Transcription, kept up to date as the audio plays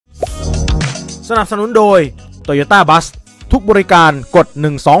สนับสนุนโดย Toyota Bus ทุกบริการกด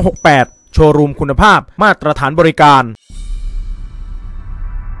1268โชว์รูมคุณภาพมาตรฐานบริการ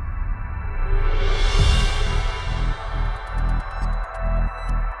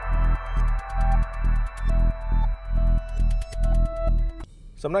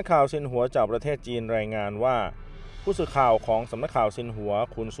สำนักข่าวซินหัวจากประเทศจีนรายงานว่าผู้สื่อข่าวของสำนักข่าวซินหัว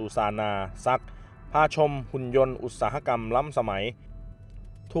คุณซูซานาซักพาชมหุ่นยนต์อุตสาหกรรมล้ำสมัย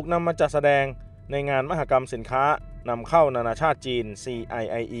ถูกนำมาจัดแสดงในงานมหกรรมสินค้านำเข้านานาชาติจีน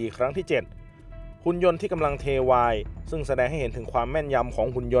Ciie ครั้งที่ 7 หุ่นยนต์ที่กำลังเทไวน์ซึ่งแสดงให้เห็นถึงความแม่นยำของ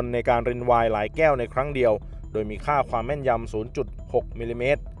หุ่นยนต์ในการรินไวน์หลายแก้วในครั้งเดียวโดยมีค่าความแม่นยำ 0.6 มิลลิเม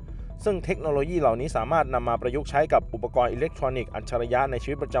ตรซึ่งเทคโนโลยีเหล่านี้สามารถนำมาประยุกต์ใช้กับอุปกรณ์อิเล็กทรอนิกส์อัจฉริยะในชี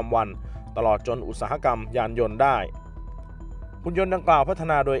วิตประจำวันตลอดจนอุตสาหกรรมยานยนต์ได้หุ่นยนต์ดังกล่าวพัฒ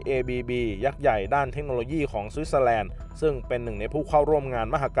นาโดย ABB ยักษ์ใหญ่ด้านเทคโนโลยีของสวิตเซอร์แลนด์ซึ่งเป็นหนึ่งในผู้เข้าร่วมงาน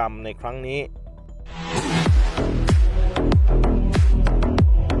มหกรรมในครั้งนี้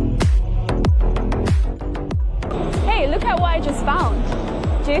Hey, look at what I just found.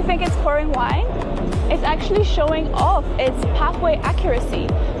 Do you think it's pouring wine? It's actually showing off its pathway accuracy,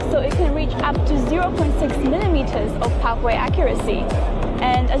 so it can reach up to 0.6 millimeters of pathway accuracy.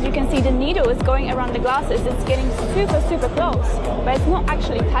 And as you can see, the needle is going around the glasses. It's getting super close, but it's not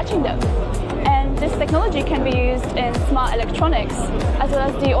actually touching them. And this technology can be used in smart electronics as well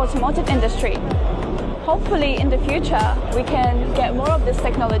as the automotive industry. Hopefully in the future we can get more of this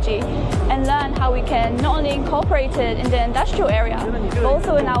technology and learn how we can not only incorporate it in the industrial area but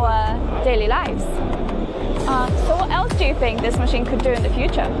also in our daily lives. So what else do you think this machine could do in the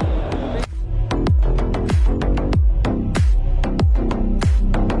future?